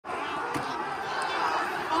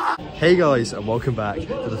Hey guys, and welcome back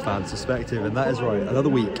to the Fans Perspective, and that is right, another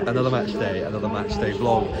week, another match day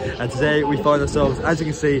vlog. And today we find ourselves, as you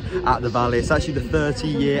can see, at the Valley. It's actually the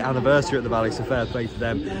 30-year anniversary at the Valley, so fair play to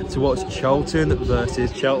them, to watch Charlton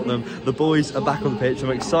versus Cheltenham. The boys are back on the pitch.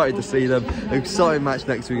 I'm excited to see them. An exciting match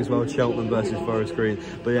next week as well, Cheltenham versus Forest Green.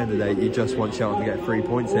 But at the end of the day, you just want Cheltenham to get 3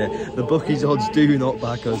 points here. The bookies odds do not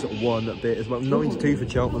back us one bit as well. 9-2 for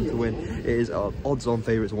Cheltenham to win. It is odds-on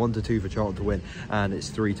favourites, 1-2 for Charlton to win, and it's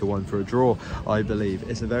 3-1 for a draw, I believe.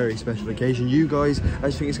 It's a very special occasion. You guys, I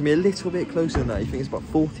just think it's going to be a little bit closer than that. You think it's about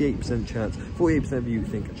 48% chance. 48% of you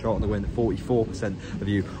think Charlton will win, 44% of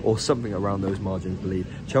you, or something around those margins, believe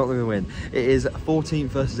Charlton will win. It is 14th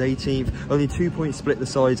versus 18th, only 2 points split the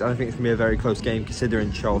sides, and I think it's going to be a very close game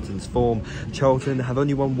considering Charlton's form. Charlton have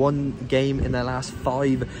only won 1 game in their last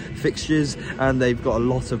 5 fixtures, and they've got a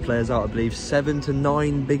lot of players out, I believe 7 to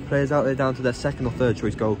 9 big players out there, down to their second or third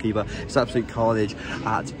choice goalkeeper. It's absolute carnage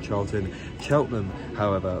at Charlton. Cheltenham,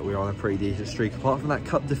 however, we're on a pretty decent streak. Apart from that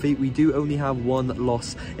cup defeat, we do only have 1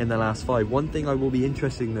 loss in the last 5. One thing I will be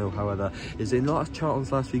interested though, however, is in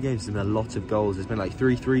Charlton's last few games, there's been a lot of goals. It's been like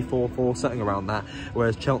 3-3, 4-4, something around that.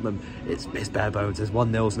 Whereas Cheltenham, it's bare bones. There's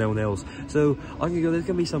 1-0, 0-0s. So I'm gonna go. There's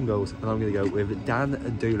gonna be some goals, and I'm gonna go with Dan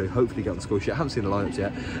and Dulu. Hopefully get on the score sheet. I haven't seen the lineups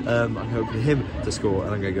yet. I'm hoping him to score,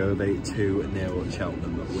 and I'm gonna go with a 2-0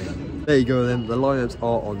 Cheltenham win. There you go then, the lineups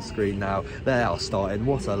are on screen now. They are starting.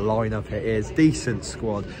 What a lineup it is. Decent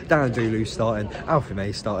squad. Dan Dulu starting, Alfie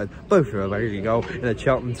May starting. Both of them ready to go in a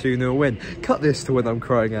Cheltenham 2-0 win. Cut this to when I'm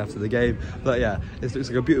crying after the game. But yeah, this looks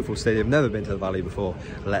like a beautiful stadium. Never been to the Valley before.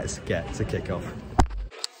 Let's get to kick-off.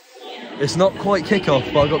 It's not quite kick-off,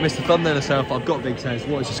 but I've got Mr. Thunder myself. I've got Big Tens.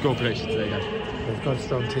 What is your score prediction today, guys? We've got a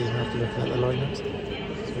strong team after looking at the lineups.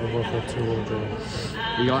 So we'll go for a 2-1 draw.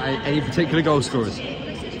 You got any particular goal scorers?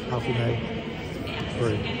 Alfie May,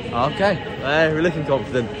 3. Okay, we're looking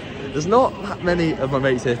confident. There's not that many of my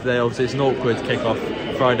mates here today. Obviously, it's an awkward kick-off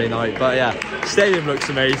Friday night, but yeah, stadium looks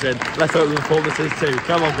amazing. Let's hope the performances too.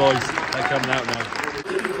 Come on, boys, they're coming out now.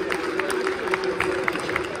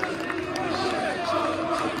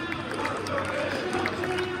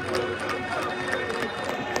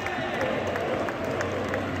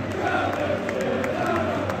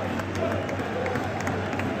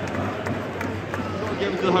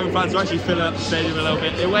 The home fans are actually filling up the stadium a little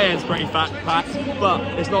bit. The away end's pretty packed, but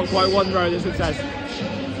it's not quite one road as it says.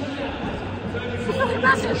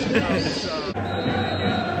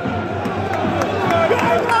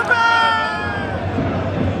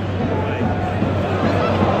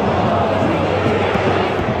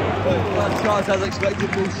 Last chance as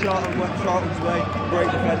expected, ball Charlton went Charlton's way.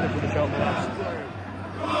 Great defender for the Charlton lads.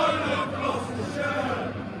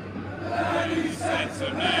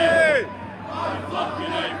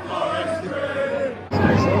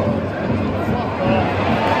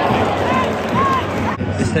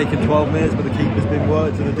 It's taken 12 minutes, but the keeper's been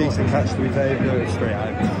worked and a decent catch to be fair, even though it's straight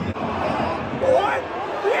out.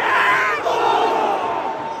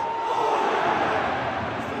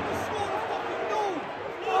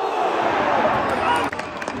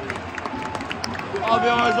 I'll be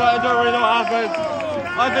honest, I don't really know what happened.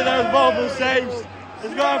 I think there was multiple saves.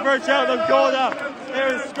 It's going for a Cheltenham corner.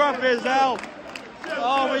 It was scruffy as hell.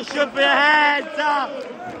 Oh, we should be ahead!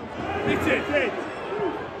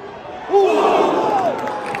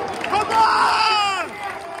 Come on!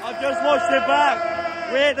 I've just watched it back.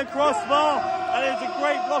 We hit the crossbar, and it was a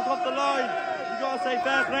great block off the line. You've got to say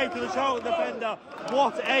fair play to the Charlton defender.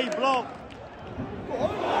 What a block!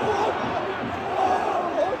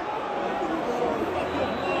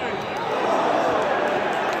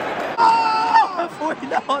 Oh! Have we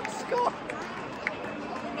not scored?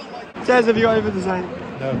 Says, have you got anything to say?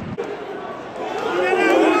 No.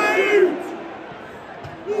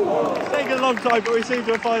 It's taken a long time, but we seem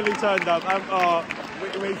to have finally turned up.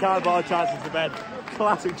 We can't put our chances to bed.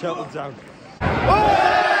 Classic Cheltenham town.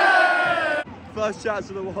 First chance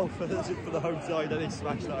of the wall for the home side, and he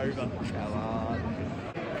smashed that over. Come on.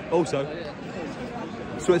 Also,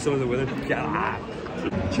 Switzerland are winning. Come on.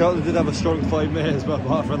 Charlton did have a strong 5 minutes, but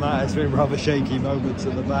apart from that, it's been rather shaky moments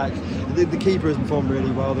at the back. The keeper has performed really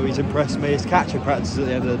well, though. He's impressed me. His catching practice at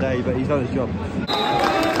the end of the day, but he's done his job.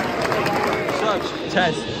 So,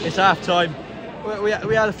 Tez, it's half time. We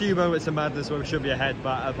had a few moments of madness where we should be ahead,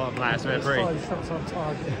 but apart from that, it's been pretty.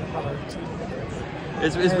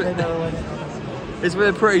 It's been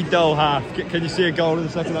a pretty dull half. Can you see a goal in the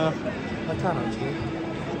second half? I can actually.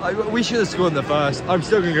 We should have scored in the first. I'm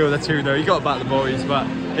still going to go with a 2-0. You got to back the boys, but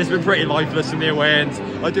it's been pretty lifeless in the away end.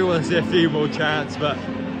 I do want to see a few more chants, but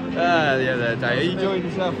at the end of the day, are you enjoying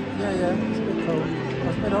yourself? Yeah, it's a bit cold.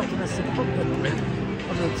 I've been optimistic.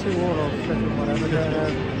 to a 2-all or flipping whatever.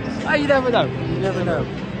 Oh, you never know. You never know.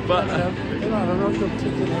 But they might have a real good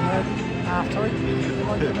kick in there half time. They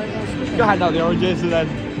might make no switch. go hand out the oranges and then.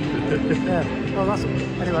 Yeah. Well, that's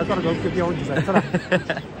anyway. I've got to go give the oranges then. Ta-da.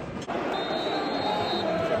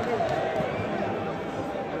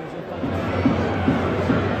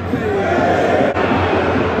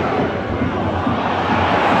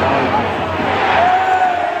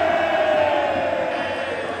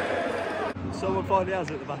 Someone finally has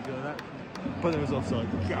it at the back of the net, but it was offside.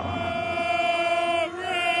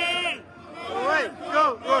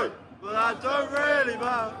 Go, right, but that don't really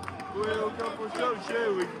matter. We'll go for some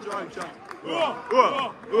shit, we can try and chat.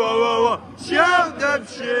 Shout them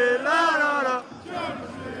shit, la la la.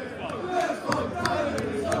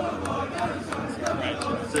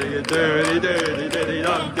 Sing it, dirty, dirty, dirty,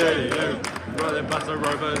 dum, dirty, dirty. Running past the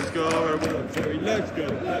rope and score. Let's go,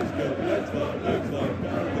 let's go, let's go, let's go.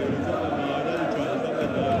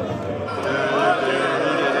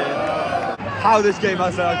 How this game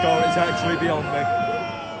has that goal is actually beyond me.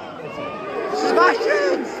 Smash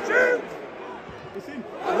it! Shoot!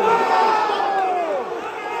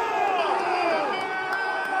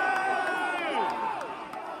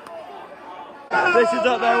 This is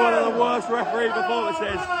up there one of the worst referee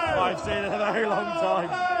performances I've seen in a very long time.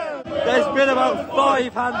 There's been about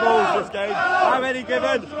 5 handballs this game. How many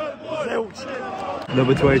given? Zilch.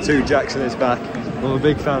 Number 22, Jackson is back. I'm a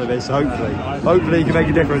big fan of his, so hopefully he can make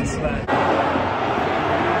a difference.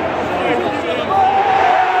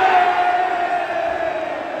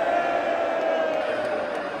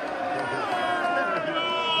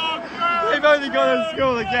 They've only got to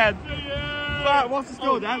score again. But what's the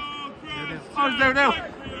score, Dan? Oh, it's 0-0.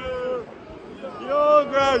 Your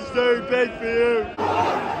ground's too big for you.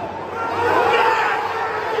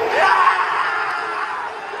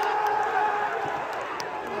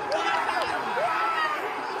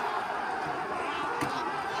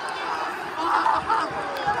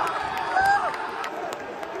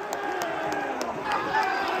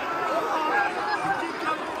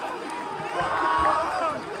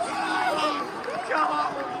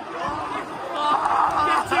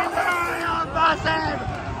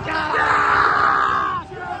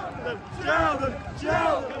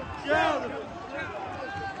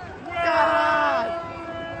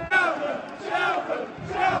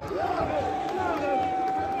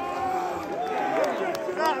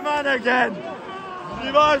 That man again.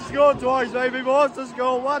 You might have scored twice, maybe, but wants to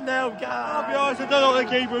score 1-0. I'll be honest, I don't know what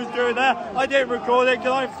the keeper was doing there. I didn't record it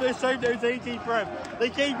because I assumed it was easy for him. The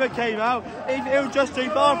keeper came out, it was just too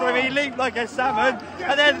far for him. He leaped like a salmon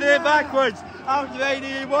and then did it backwards. After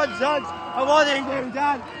making one touch, and what did he do,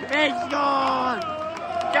 Dan? He scored!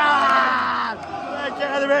 God! They're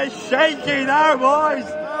getting a bit shaky now, boys.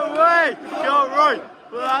 No way! You're right,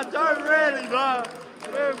 but I don't really matter.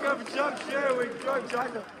 We'll go for some shit, we can go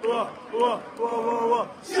China. Whoa.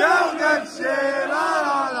 Cheltenham shit, la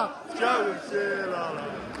la la. Cheltenham shit, la la.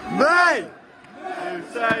 May! You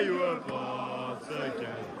say you were boss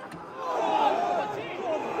again.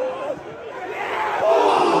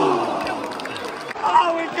 Oh,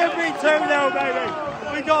 we could be 2-0, baby.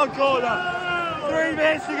 We got a corner. 3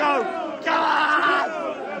 minutes to go. Come on!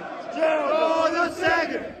 You're not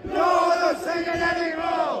singing. You're not singing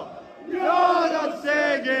anymore. You're not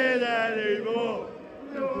singing anymore.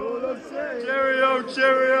 You're not singing. Cheerio,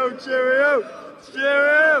 cheerio, cheerio.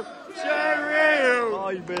 Cheerio, cheerio.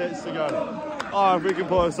 5 minutes to go. Oh, if we can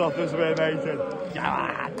pull this off, this will be amazing. Come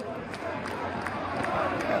on.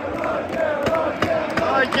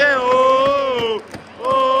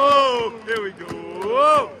 Oh, here we go.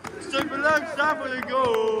 Oh, super long stop with the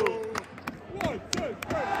goal. 1, 2,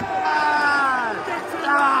 3.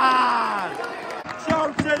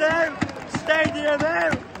 Cheltenham Stadium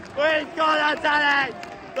out. We've got a talent.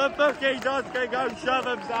 The bookies odds can go shove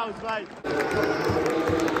themselves, mate.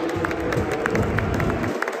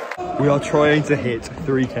 We are trying to hit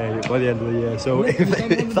 3K by the end of the year, so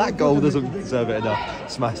if that goal doesn't deserve it enough,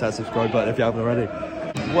 smash that subscribe button if you haven't already.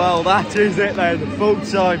 Well, that is it then, full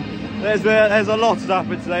time. There's a lot has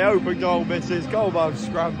happened today. Open goal misses, goal bar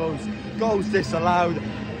scrambles, goals disallowed.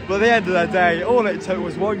 But at the end of the day, all it took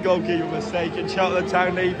was one goalkeeper mistake and Charlton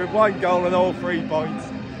Town lead with 1 goal and all 3 points.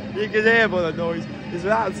 You can hear by the noise. It's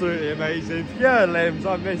absolutely amazing. Pure limbs.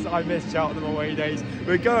 I miss Cheltenham away days.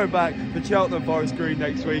 We're going back for Cheltenham Forest Green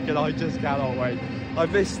next week and I just cannot wait. I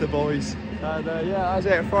miss the boys. And yeah, that's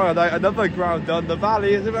it. Friday night, another ground done. The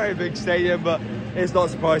Valley is a very big stadium, but it's not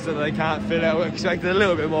surprising that they can't fill it. We're expecting a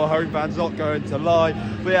little bit more home fans, not going to lie.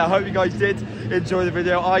 But yeah, I hope you guys did enjoy the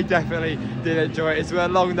video. I definitely did enjoy it. It's been a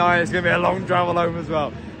long night. It's going to be a long travel home as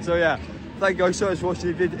well. So yeah, thank you guys so much for watching.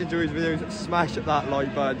 If you did enjoy these videos, smash that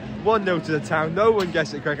like button. 1-0 to the town. No one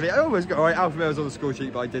guessed it correctly. I almost got it right. Alfie May was on the score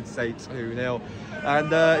sheet, but I did say 2-0.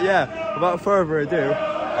 And yeah, without further ado,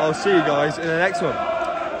 I'll see you guys in the next one.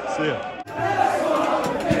 See ya.